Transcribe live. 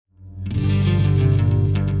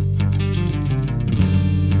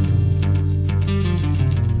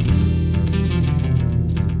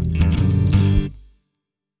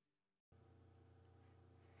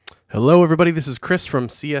Hello everybody, this is Chris from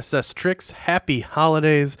CSS Tricks. Happy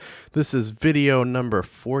holidays. This is video number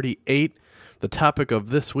 48. The topic of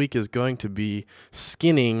this week is going to be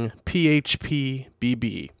skinning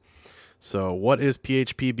phpBB. So what is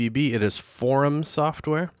phpBB? It is forum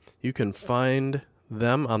software. You can find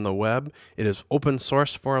them on the web. It is open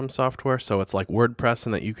source forum software, so it's like WordPress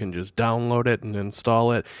in that you can just download it and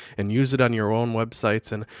install it and use it on your own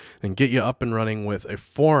websites and get you up and running with a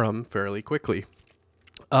forum fairly quickly.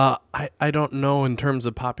 I don't know in terms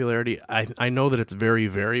of popularity. I know that it's very,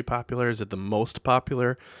 very popular. Is it the most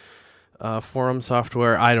popular forum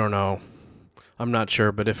software? I don't know. I'm not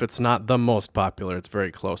sure, but if it's not the most popular, it's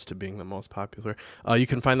very close to being the most popular. You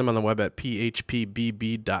can find them on the web at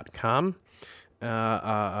phpBB.com.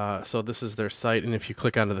 So this is their site, and if you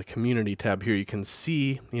click onto the community tab here, you can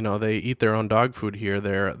see, they eat their own dog food here.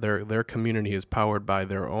 Their community is powered by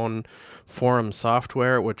their own forum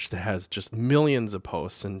software, which has just millions of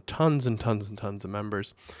posts and tons and tons and tons of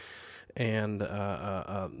members. And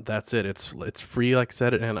that's it. It's free, like I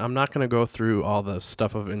said, and I'm not going to go through all the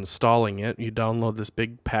stuff of installing it. You download this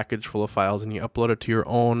big package full of files and you upload it to your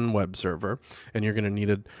own web server, and you're going to need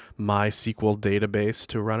a MySQL database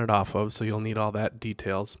to run it off of, so you'll need all that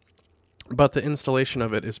details. But the installation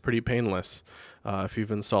of it is pretty painless. If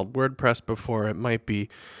you've installed WordPress before, it might be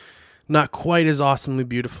not quite as awesomely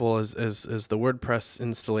beautiful as the WordPress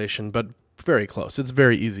installation, but very close. It's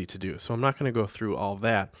very easy to do, so I'm not going to go through all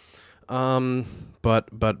that. But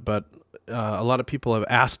a lot of people have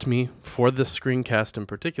asked me for this screencast in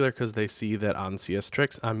particular because they see that on CS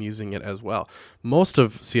Tricks I'm using it as well. Most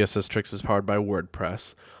of CSS Tricks is powered by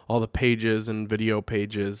WordPress. All the pages and video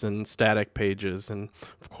pages and static pages and,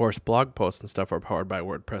 of course, blog posts and stuff are powered by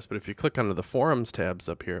WordPress. But if you click onto the forums tabs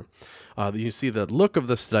up here, you see the look of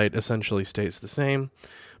the site essentially stays the same,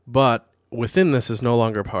 but within this is no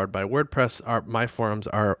longer powered by WordPress. My forums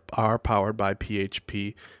are powered by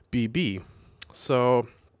phpBB. So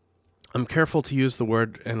I'm careful to use the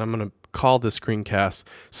word, and I'm going to call this screencast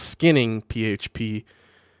skinning phpBB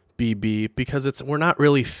because we're not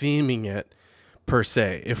really theming it per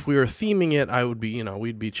se. If we were theming it, I would be,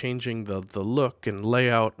 we'd be changing the look and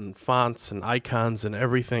layout and fonts and icons and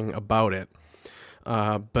everything about it.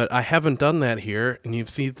 But I haven't done that here, and you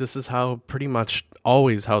see this is how pretty much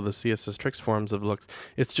always how the CSS Tricks forums have looked.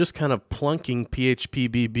 It's just kind of plunking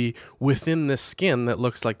phpBB within this skin that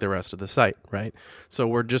looks like the rest of the site, right? So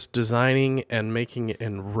we're just designing and making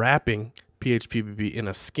and wrapping phpBB in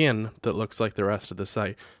a skin that looks like the rest of the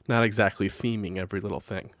site, not exactly theming every little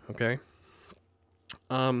thing, okay?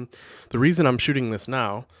 The reason I'm shooting this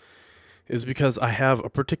now is because I have a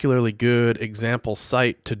particularly good example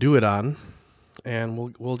site to do it on,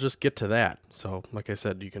 and we'll just get to that. So like I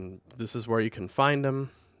said, this is where you can find them.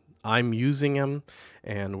 I'm using them,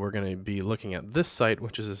 and we're going to be looking at this site,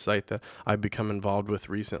 which is a site that I've become involved with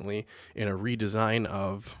recently in a redesign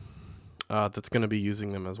of that's going to be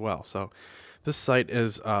using them as well. So this site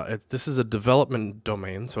is this is a development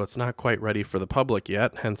domain, so it's not quite ready for the public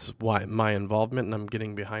yet, hence why my involvement, and I'm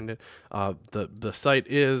getting behind it. The site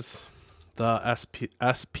is the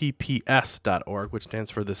spps.org, which stands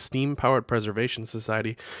for the Steam Powered Preservation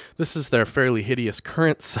Society. This is their fairly hideous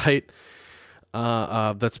current site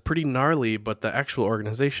that's pretty gnarly, but the actual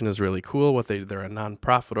organization is really cool. They're a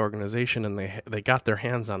nonprofit organization, and they got their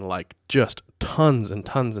hands on like just tons and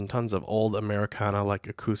tons and tons of old Americana, like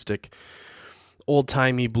acoustic,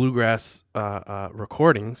 old-timey bluegrass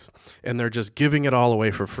recordings, and they're just giving it all away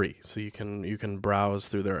for free. So you can browse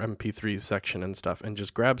through their MP3 section and stuff and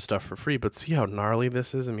just grab stuff for free. But see how gnarly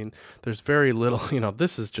this is? I mean, there's very little,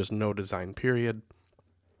 this is just no design period.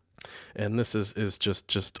 And this is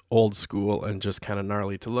just old school and just kind of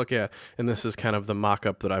gnarly to look at. And this is kind of the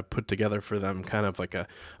mock-up that I've put together for them, kind of like a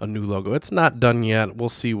new logo. It's not done yet. We'll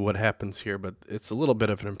see what happens here, but it's a little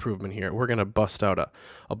bit of an improvement here. We're going to bust out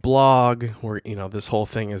a blog where, this whole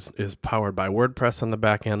thing is powered by WordPress on the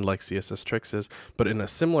back end like CSS Tricks is. But in a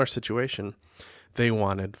similar situation, they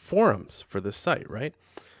wanted forums for this site, right?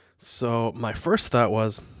 So my first thought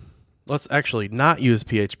was, let's actually not use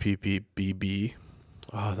phpBB.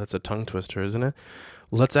 Oh, that's a tongue twister, isn't it?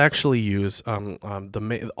 Let's actually use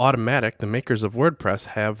Automatic. The makers of WordPress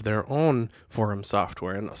have their own forum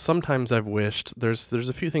software, and sometimes I've wished there's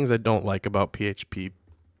a few things I don't like about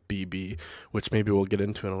phpBB, which maybe we'll get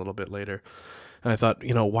into in a little bit later. And I thought,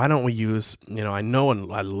 why don't we use, I know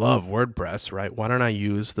and I love WordPress, right? Why don't I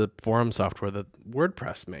use the forum software that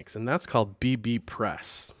WordPress makes? And that's called BB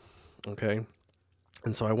Press, okay?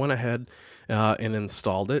 And so I went ahead and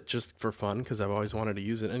installed it just for fun because I've always wanted to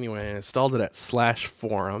use it anyway. I installed it at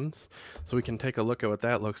 /forums, so we can take a look at what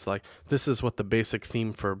that looks like. This is what the basic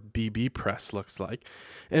theme for BB Press looks like.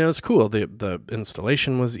 And it was cool. The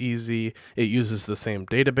installation was easy. It uses the same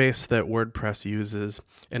database that WordPress uses,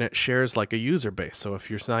 and it shares like a user base. So if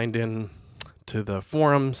you're signed in to the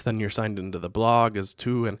forums, then you're signed into the blog as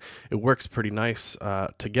too, and it works pretty nice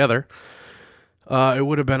together. It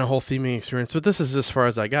would have been a whole theming experience, but this is as far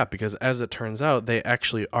as I got because, as it turns out, they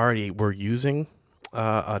actually already were using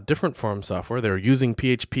a different forum software. They were using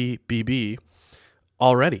phpBB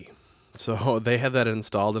already. So they had that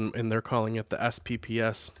installed, and they're calling it the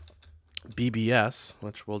SPPS BBS,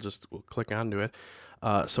 which we'll click onto it.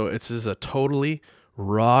 So it's a totally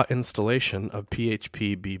raw installation of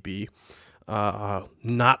phpBB,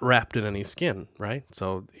 not wrapped in any skin, right?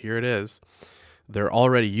 So here it is. They're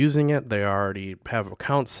already using it. They already have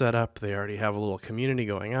accounts set up. They already have a little community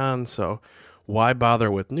going on. So why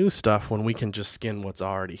bother with new stuff when we can just skin what's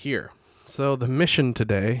already here? So the mission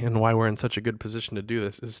today, and why we're in such a good position to do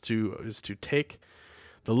this, is to take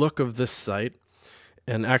the look of this site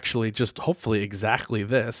and actually just hopefully exactly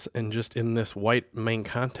this, and just in this white main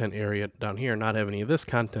content area down here, not have any of this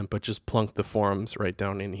content, but just plunk the forums right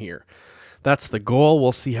down in here. That's the goal.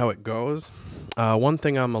 We'll see how it goes. One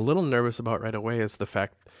thing I'm a little nervous about right away is the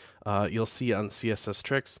fact you'll see on CSS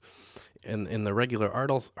Tricks in the regular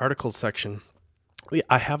articles section,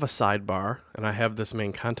 I have a sidebar and I have this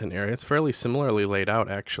main content area. It's fairly similarly laid out,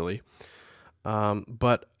 actually.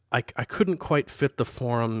 But I couldn't quite fit the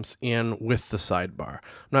forums in with the sidebar.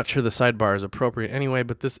 I'm not sure the sidebar is appropriate anyway,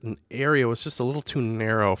 but this area was just a little too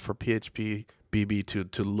narrow for phpBB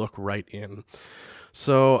to look right in.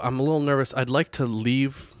 So I'm a little nervous. I'd like to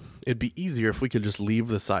leave. It'd be easier if we could just leave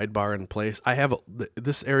the sidebar in place.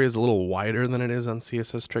 This area is a little wider than it is on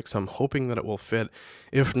CSS Tricks, so I'm hoping that it will fit.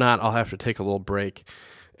 If not, I'll have to take a little break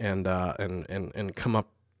and come up,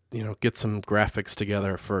 get some graphics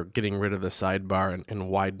together for getting rid of the sidebar and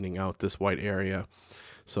widening out this white area.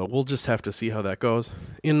 So we'll just have to see how that goes.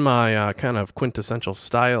 In my kind of quintessential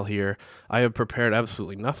style here, I have prepared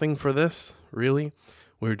absolutely nothing for this, really.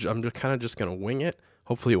 I'm kind of just going to wing it.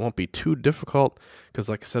 Hopefully it won't be too difficult because,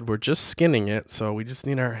 like I said, we're just skinning it. So we just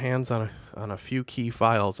need our hands on a few key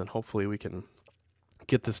files, and hopefully we can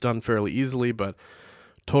get this done fairly easily, but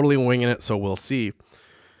totally winging it. So we'll see.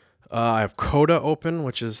 I have Coda open,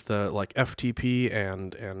 which is the FTP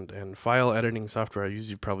and file editing software.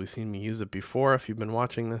 You've probably seen me use it before if you've been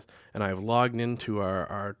watching this. And I have logged into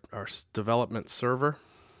our development server.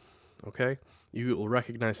 Okay. You will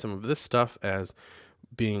recognize some of this stuff as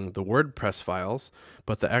being the WordPress files,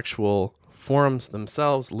 but the actual forums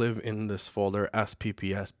themselves live in this folder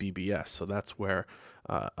SPPS BBS. So that's where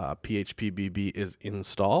phpBB is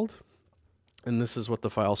installed. And this is what the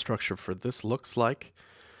file structure for this looks like.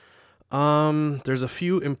 There's a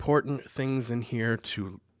few important things in here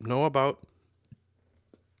to know about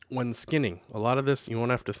when skinning. A lot of this you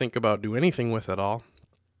won't have to think about do anything with at all.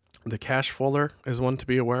 The cache folder is one to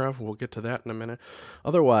be aware of. We'll get to that in a minute.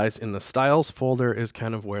 Otherwise, in the styles folder is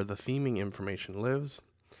kind of where the theming information lives.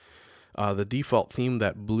 The default theme,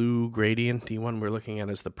 that blue gradient one we're looking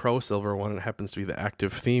at, is the Pro Silver one. It happens to be the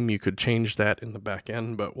active theme. You could change that in the back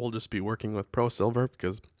end, but we'll just be working with Pro Silver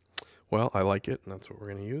because, well, I like it, and that's what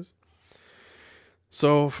we're going to use.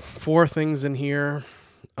 So 4 things in here.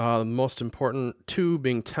 The most important 2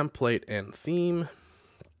 being template and theme.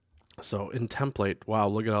 So in template, wow,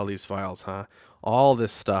 look at all these files, huh? All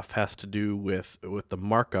this stuff has to do with the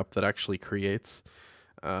markup that actually creates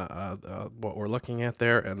what we're looking at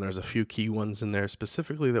there, and there's a few key ones in there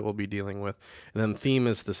specifically that we'll be dealing with. And then theme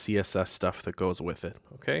is the CSS stuff that goes with it,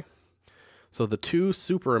 okay? So the 2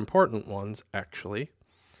 super important ones actually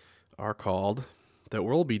are called, that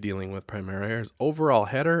we'll be dealing with primarily, is overall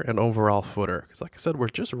header and overall footer. Because like I said, we're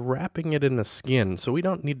just wrapping it in the skin, so we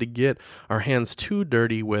don't need to get our hands too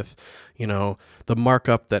dirty with, the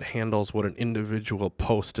markup that handles what an individual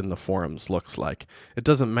post in the forums looks like. It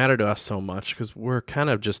doesn't matter to us so much because we're kind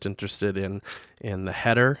of just interested in the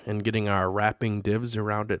header and getting our wrapping divs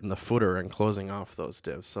around it in the footer and closing off those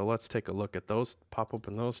divs. So let's take a look at those, pop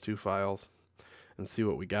open those 2 files. And see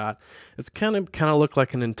what we got. It's kind of look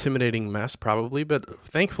like an intimidating mess probably, but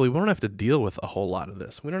thankfully we don't have to deal with a whole lot of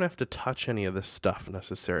this. We don't have to touch any of this stuff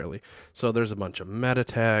necessarily. So there's a bunch of meta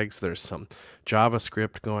tags, there's some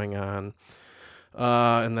JavaScript going on,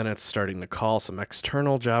 and then it's starting to call some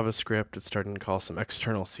external JavaScript, it's starting to call some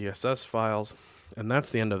external CSS files, and that's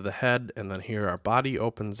the end of the head. And then here our body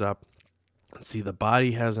opens up. And see, the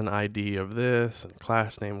body has an ID of this and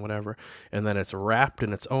class name, whatever, and then it's wrapped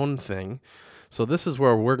in its own thing. So this is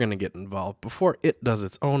where we're going to get involved. Before it does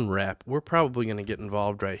its own wrap, we're probably going to get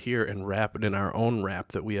involved right here and wrap it in our own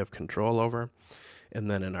wrap that we have control over. And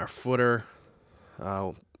then in our footer,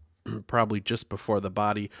 probably just before the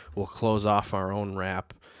body, we'll close off our own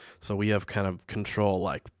wrap. So we have kind of control,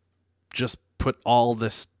 like just put all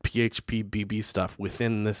this phpBB stuff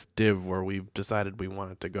within this div where we've decided we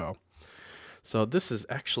want it to go. So this is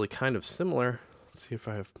actually kind of similar. Let's see if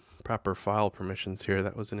I have proper file permissions here.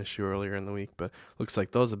 That was an issue earlier in the week, but looks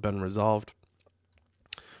like those have been resolved.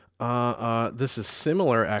 This is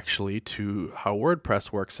similar actually to how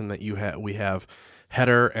WordPress works in that we have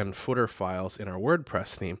header and footer files in our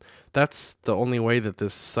WordPress theme. That's the only way that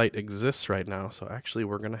this site exists right now. So actually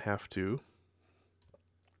we're going to have to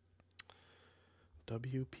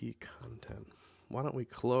WP content. Why don't we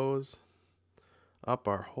close up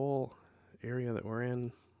our whole area that we're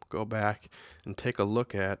in, go back and take a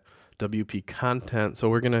look at WP content. So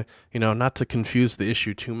we're going to, not to confuse the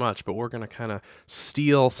issue too much, but we're going to kind of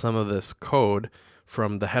steal some of this code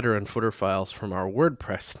from the header and footer files from our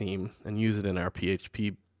WordPress theme and use it in our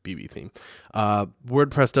phpBB theme.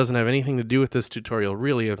 WordPress doesn't have anything to do with this tutorial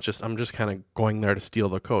really. I'm just kind of going there to steal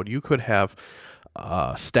the code. You could have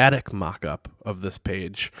a static mockup of this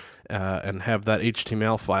page and have that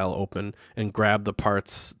HTML file open and grab the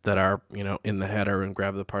parts that are in the header and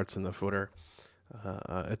grab the parts in the footer.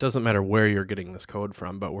 It doesn't matter where you're getting this code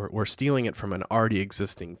from, but we're stealing it from an already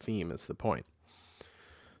existing theme is the point.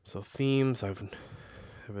 So themes, I have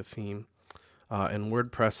a theme. In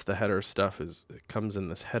WordPress, the header stuff it comes in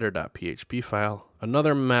this header.php file.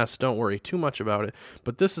 Another mess, don't worry too much about it,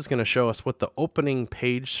 but this is going to show us what the opening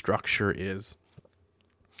page structure is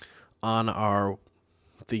on our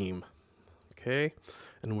theme. Okay,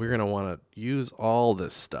 and we're going to want to use all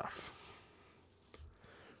this stuff.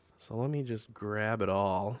 So let me just grab it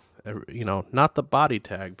all, not the body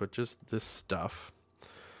tag, but just this stuff.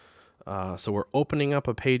 So we're opening up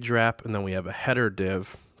a page wrap, and then we have a header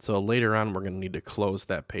div. So later on, we're going to need to close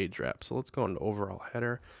that page wrap. So let's go into overall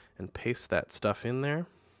header and paste that stuff in there.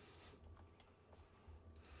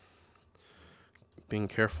 Being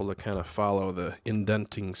careful to kind of follow the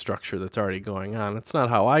indenting structure that's already going on. It's not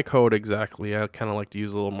how I code exactly. I kind of like to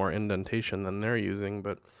use a little more indentation than they're using,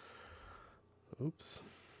 but oops.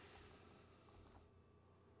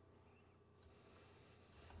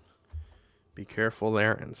 Be careful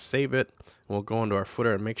there and save it. We'll go into our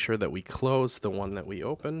footer and make sure that we close the one that we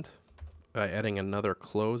opened by adding another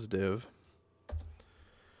close div.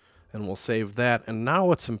 And we'll save that. And now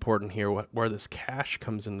what's important here, where this cache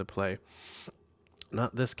comes into play.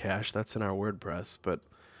 Not this cache, that's in our WordPress, but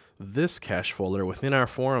this cache folder within our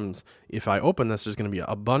forums, if I open this, there's going to be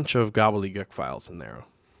a bunch of gobbledygook files in there.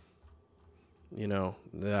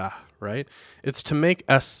 Right? It's to make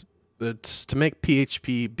phpBB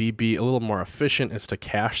a little more efficient is to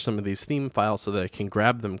cache some of these theme files so that it can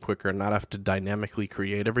grab them quicker and not have to dynamically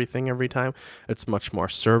create everything every time. It's much more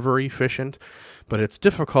server efficient, but it's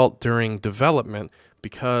difficult during development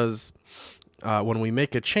because when we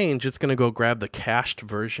make a change, it's going to go grab the cached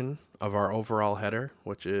version of our overall header,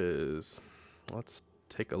 which is, let's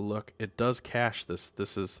take a look. It does cache this.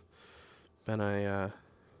 This has been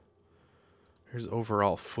here's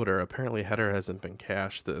overall footer. Apparently header hasn't been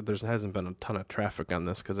cached. There hasn't been a ton of traffic on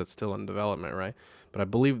this because it's still in development, right? But I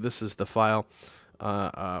believe this is the file.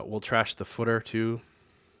 We'll trash the footer too.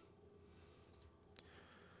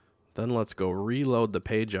 Then let's go reload the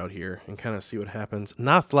page out here and kind of see what happens.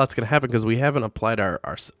 Not a lot's going to happen because we haven't applied our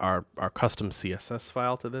custom CSS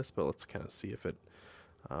file to this, but let's kind of see if it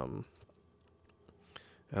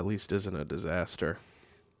at least isn't a disaster.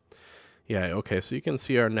 Yeah, okay, so you can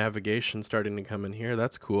see our navigation starting to come in here.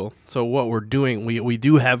 That's cool. So what we're doing, we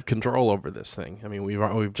do have control over this thing. I mean,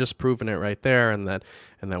 we've just proven it right there, and that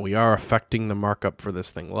we are affecting the markup for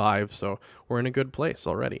this thing live. So we're in a good place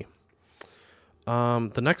already.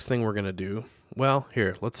 The next thing we're going to do, well,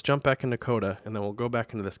 here, let's jump back into Coda, and then we'll go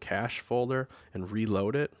back into this cache folder and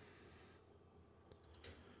reload it.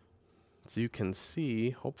 So you can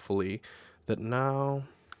see, hopefully, that now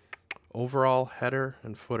overall header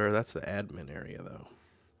and footer, that's the admin area, though.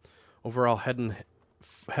 Overall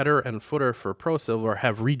header and footer for ProSilver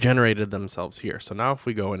have regenerated themselves here. So now if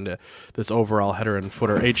we go into this overall header and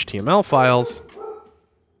footer HTML files,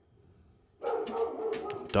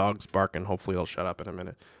 dog's barking, hopefully he'll shut up in a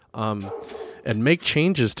minute, and make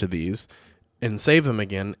changes to these and save them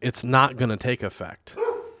again, it's not going to take effect.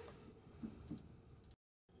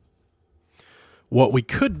 What we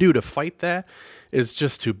could do to fight that is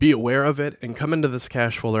just to be aware of it and come into this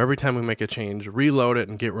cache folder every time we make a change, reload it,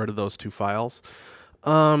 and get rid of those two files.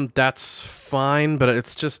 That's fine, but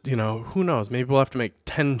it's just, who knows? Maybe we'll have to make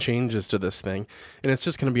 10 changes to this thing, and it's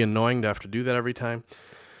just going to be annoying to have to do that every time.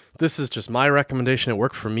 This is just my recommendation. It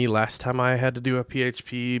worked for me last time I had to do a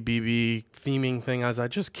phpBB theming thing, as I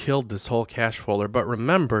just killed this whole cache folder. But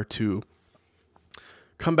remember to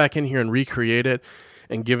come back in here and recreate it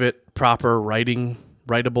and give it proper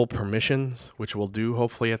writable permissions, which we'll do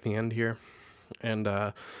hopefully at the end here.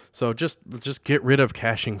 And so just get rid of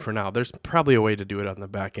caching for now. There's probably a way to do it on the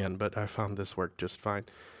back end, but I found this worked just fine.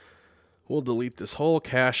 We'll delete this whole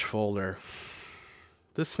cache folder.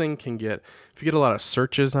 This thing can get, if you get a lot of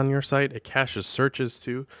searches on your site, it caches searches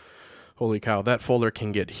too. Holy cow, that folder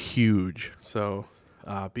can get huge. So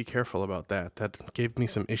be careful about that. That gave me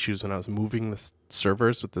some issues when I was moving the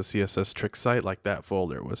servers with the CSS Tricks site. Like, that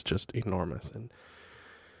folder was just enormous and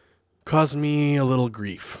caused me a little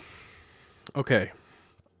grief. Okay,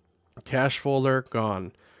 cache folder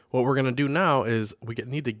gone. What we're going to do now is we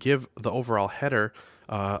need to give the overall header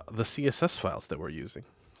the CSS files that we're using.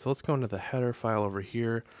 So let's go into the header file over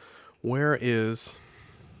here. Where is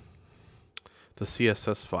the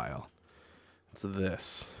CSS file? It's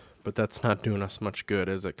this, but that's not doing us much good,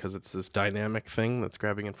 is it? Because it's this dynamic thing that's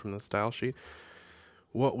grabbing it from the style sheet.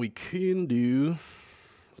 What we can do,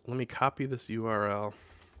 let me copy this URL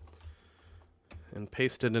and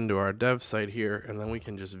paste it into our dev site here, and then we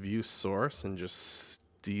can just view source and just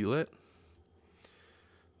steal it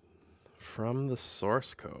from the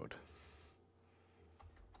source code.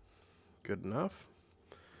 Good enough.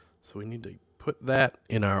 So we need to put that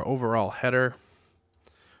in our overall header.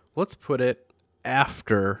 Let's put it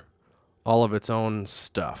after all of its own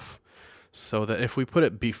stuff, so that if we put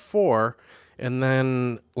it before, and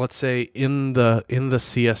then let's say in the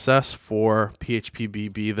CSS for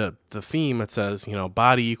phpBB, the theme, it says,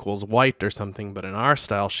 body equals white or something, but in our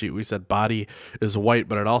style sheet we said body is white,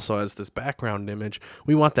 but it also has this background image.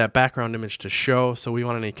 We want that background image to show, so we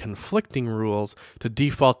want any conflicting rules to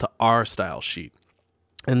default to our style sheet.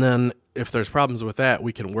 And then if there's problems with that,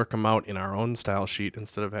 we can work them out in our own style sheet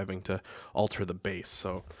instead of having to alter the base.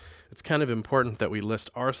 So it's kind of important that we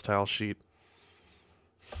list our style sheet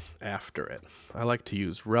after it. I like to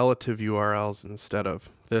use relative URLs instead of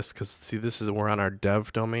this, because see, we're on our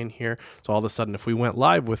dev domain here. So all of a sudden, if we went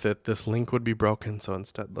live with it, this link would be broken. So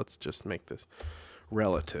instead, let's just make this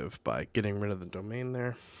relative by getting rid of the domain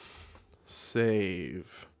there.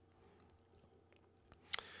 Save.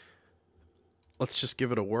 Let's just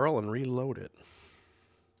give it a whirl and reload it.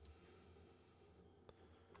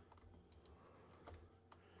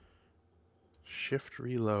 Shift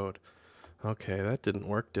reload. Okay, that didn't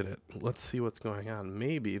work, did it? Let's see what's going on.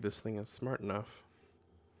 Maybe this thing is smart enough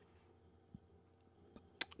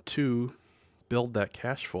to build that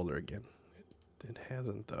cache folder again. It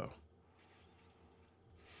hasn't, though.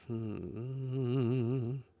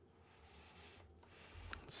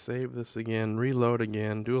 Save this again, reload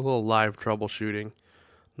again, do a little live troubleshooting.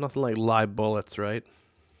 Nothing like live bullets, right?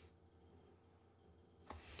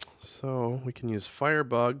 So we can use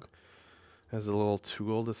Firebug as a little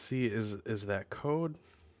tool to see, is that code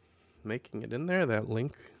making it in there, that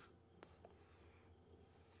link?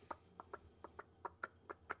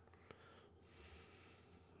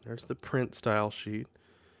 There's the print style sheet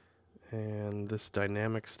and this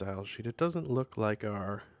dynamic style sheet. It doesn't look like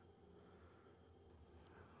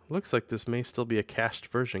looks like this may still be a cached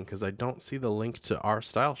version, because I don't see the link to our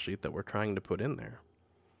style sheet that we're trying to put in there.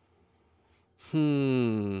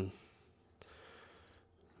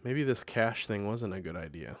 Maybe this cache thing wasn't a good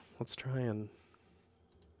idea. Let's try and...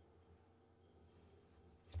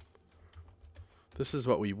 This is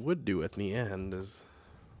what we would do at the end, is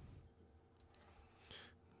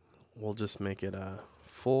we'll just make it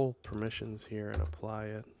full permissions here and apply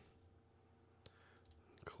it.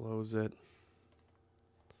 Close it.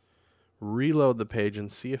 Reload the page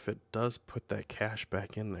and see if it does put that cache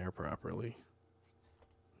back in there properly.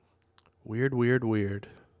 Weird, weird, weird.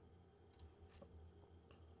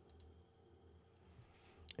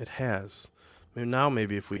 It has. Now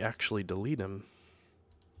maybe if we actually delete them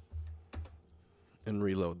and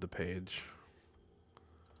reload the page.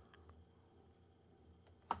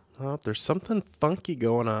 Oh, there's something funky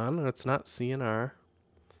going on, and it's not seeing our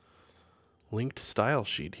linked style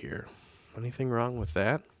sheet here. Anything wrong with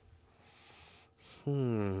that?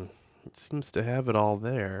 It seems to have it all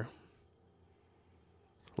there.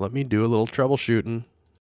 Let me do a little troubleshooting.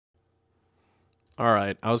 All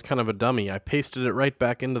right, I was kind of a dummy. I pasted it right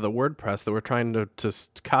back into the WordPress that we're trying to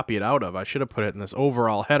copy it out of. I should have put it in this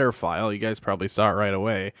overall header file. You guys probably saw it right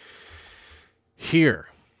away. Here.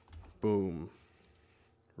 Boom.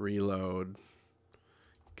 Reload.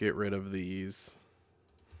 Get rid of these.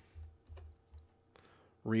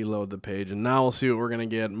 Reload the page, and now we'll see what we're going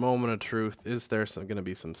to get. Moment of truth. Is there going to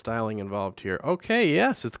be some styling involved here? Okay,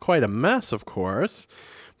 yes, it's quite a mess, of course,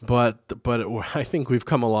 but I think we've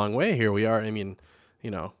come a long way here. We are, I mean,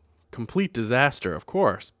 you know, complete disaster, of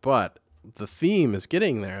course, but the theme is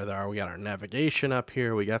getting there. We got our navigation up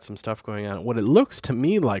here. We got some stuff going on. What it looks to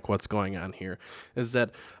me like what's going on here is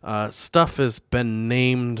that stuff has been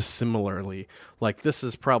named similarly. Like this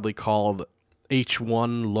is probably called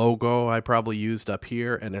H1 logo I probably used up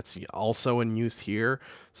here, and it's also in use here.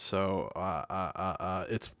 So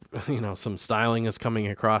it's, you know, some styling is coming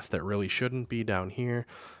across that really shouldn't be down here.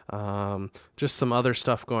 Just some other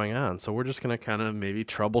stuff going on. So we're just going to kind of maybe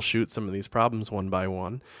troubleshoot some of these problems one by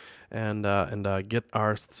one and get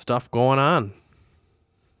our stuff going on.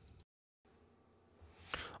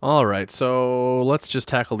 All right, so let's just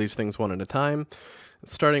tackle these things one at a time.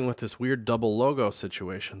 Starting with this weird double logo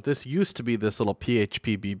situation. This used to be this little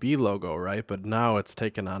phpBB logo, right? But now it's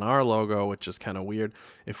taken on our logo, which is kind of weird.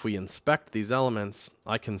 If we inspect these elements,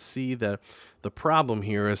 I can see that the problem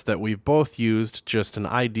here is that we've both used just an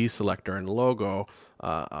ID selector and logo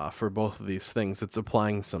for both of these things. It's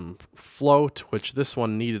applying some float, which this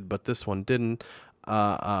one needed, but this one didn't.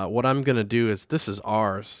 What I'm going to do is, this is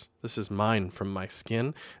ours. This is mine from my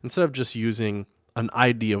skin. Instead of just using an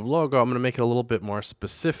ID of logo, I'm going to make it a little bit more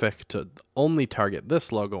specific to only target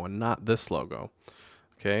this logo and not this logo.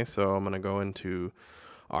 Okay, so I'm going to go into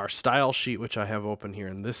our style sheet, which I have open here,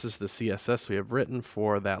 and this is the CSS we have written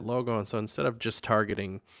for that logo. And so instead of just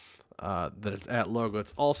targeting that it's at logo,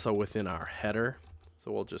 it's also within our header.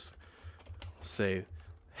 So we'll just say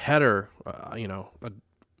header, you know, a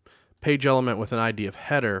page element with an ID of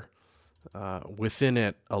header, within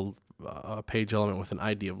it a page element with an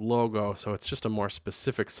ID of logo, so it's just a more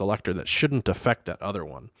specific selector that shouldn't affect that other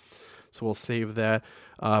one. So we'll save that,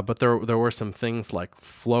 but there were some things like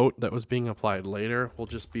float that was being applied later. We'll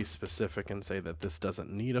just be specific and say that this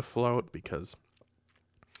doesn't need a float because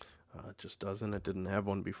it just doesn't. It didn't have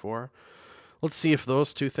one before. Let's see if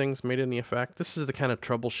those two things made any effect. This is the kind of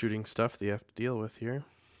troubleshooting stuff that you have to deal with here.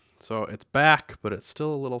 So it's back, but it's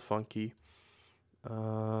still a little funky.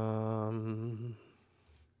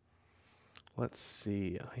 Let's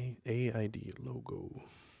see, AID logo.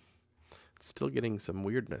 It's still getting some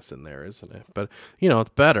weirdness in there, isn't it? But, you know,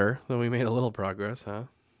 it's better. So we made a little progress, huh?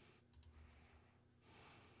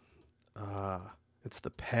 It's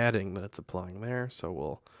the padding that it's applying there. So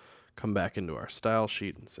we'll come back into our style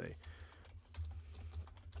sheet and say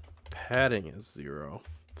padding is 0.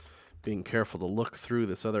 Being careful to look through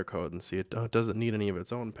this other code and see it doesn't need any of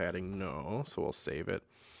its own padding. No, so we'll save it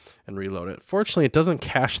and reload it. Fortunately, it doesn't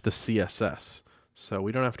cache the CSS, so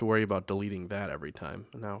we don't have to worry about deleting that every time.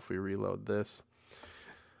 Now if we reload this,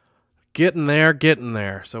 getting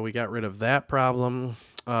there. So we got rid of that problem.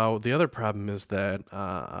 The other problem is that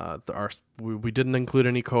we didn't include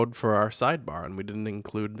any code for our sidebar, and we didn't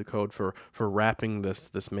include the code for wrapping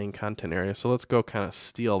this main content area. So let's go kind of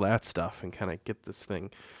steal that stuff and kind of get this thing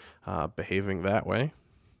behaving that way.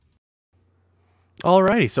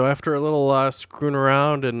 Alrighty, so after a little screwing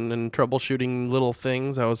around and troubleshooting little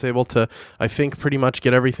things, I was able to, I think, pretty much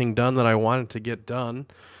get everything done that I wanted to get done.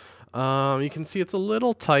 You can see it's a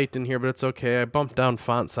little tight in here, but it's okay. I bumped down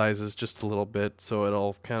font sizes just a little bit, so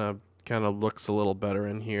it'll kind of looks a little better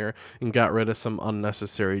in here, and got rid of some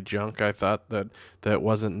unnecessary junk I thought that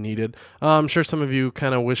wasn't needed. I'm sure some of you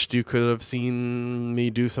kind of wished you could have seen me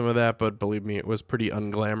do some of that, but believe me, it was pretty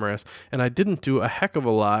unglamorous, and I didn't do a heck of a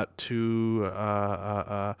lot to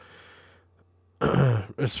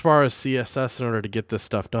as far as CSS in order to get this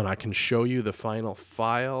stuff done. I can show you the final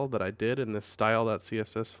file that I did in this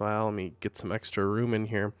style.css file. Let me get some extra room in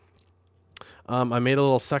here. I made a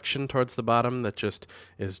little section towards the bottom that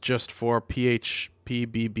is just for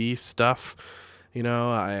phpBB stuff. You know,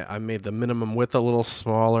 I made the minimum width a little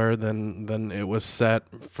smaller than it was set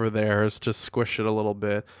for theirs to squish it a little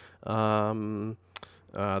bit. There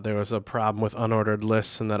was a problem with unordered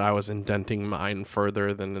lists, and that I was indenting mine further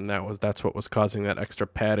and that's what was causing that extra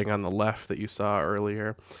padding on the left that you saw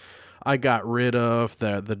earlier. I got rid of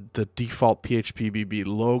the default phpBB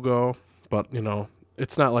logo, but you know,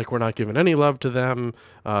 it's not like we're not giving any love to them.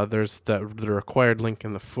 There's the required link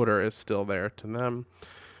in the footer is still there to them.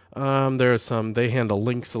 They handle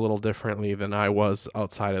links a little differently than I was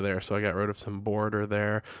outside of there, so I got rid of some border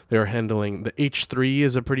there. They're handling the H3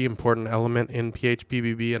 is a pretty important element in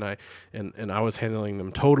phpBB, and I was handling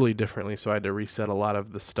them totally differently, so I had to reset a lot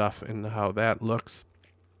of the stuff and how that looks.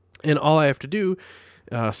 And all I have to do,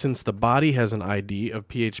 since the body has an ID of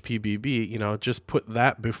phpBB, you know, just put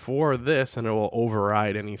that before this, and it will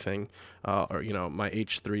override anything. Or you know, my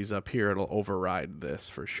H3's up here; it'll override this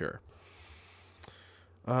for sure.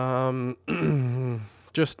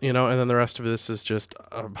 Just, and then the rest of this is just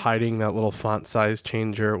hiding that little font size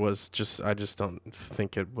changer. I just don't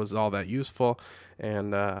think it was all that useful.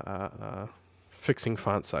 And fixing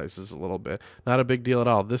font sizes a little bit. Not a big deal at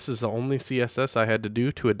all. This is the only CSS I had to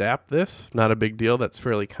do to adapt this. Not a big deal. That's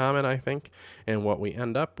fairly common, I think. And what we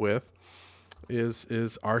end up with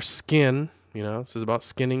is our skin. This is about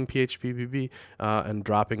skinning phpBB and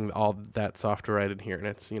dropping all that software right in here. And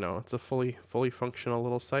it's a fully functional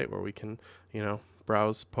little site where we can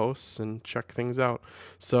browse posts and check things out.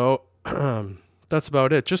 So that's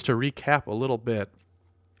about it. Just to recap a little bit,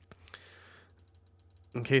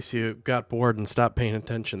 in case you got bored and stopped paying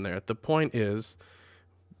attention there. The point is,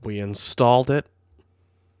 we installed it.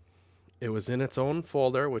 It was in its own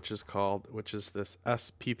folder, which is this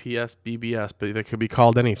phpBBS, but it could be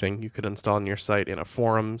called anything. You could install on your site in a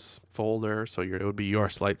forums folder, so it would be your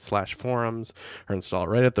site/forums, or install it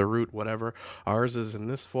right at the root, whatever. Ours is in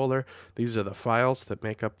this folder. These are the files that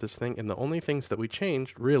make up this thing, and the only things that we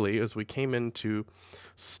changed, really, is we came into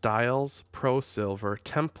Styles, Pro Silver,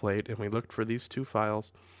 Template, and we looked for these two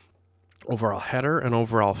files, overall header and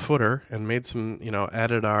overall footer, and made some,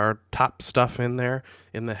 added our top stuff in there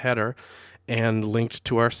in the header and linked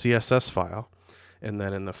to our CSS file. And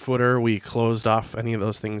then in the footer, we closed off any of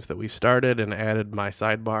those things that we started and added my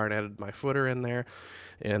sidebar and added my footer in there.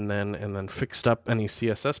 And then fixed up any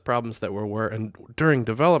CSS problems that were. And during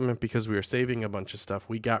development, because we were saving a bunch of stuff,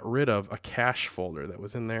 we got rid of a cache folder that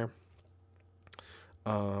was in there.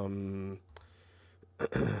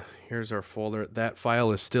 Here's our folder. That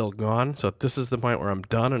file is still gone. So this is the point where I'm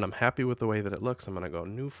done and I'm happy with the way that it looks. I'm going to go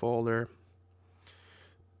new folder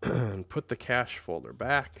and put the cache folder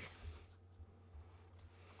back.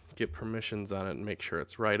 Get permissions on it and make sure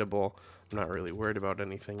it's writable. I'm not really worried about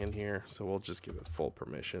anything in here, so we'll just give it full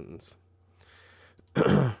permissions.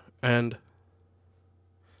 And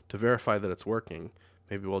to verify that it's working,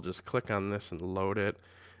 maybe we'll just click on this and load it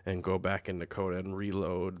and go back into code and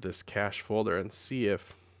reload this cache folder and see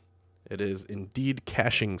if it is indeed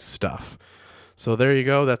caching stuff. So there you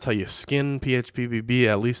go. That's how you skin phpBB.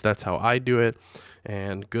 At least that's how I do it.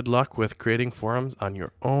 And good luck with creating forums on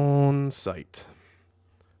your own site.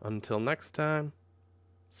 Until next time,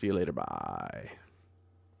 see you later. Bye.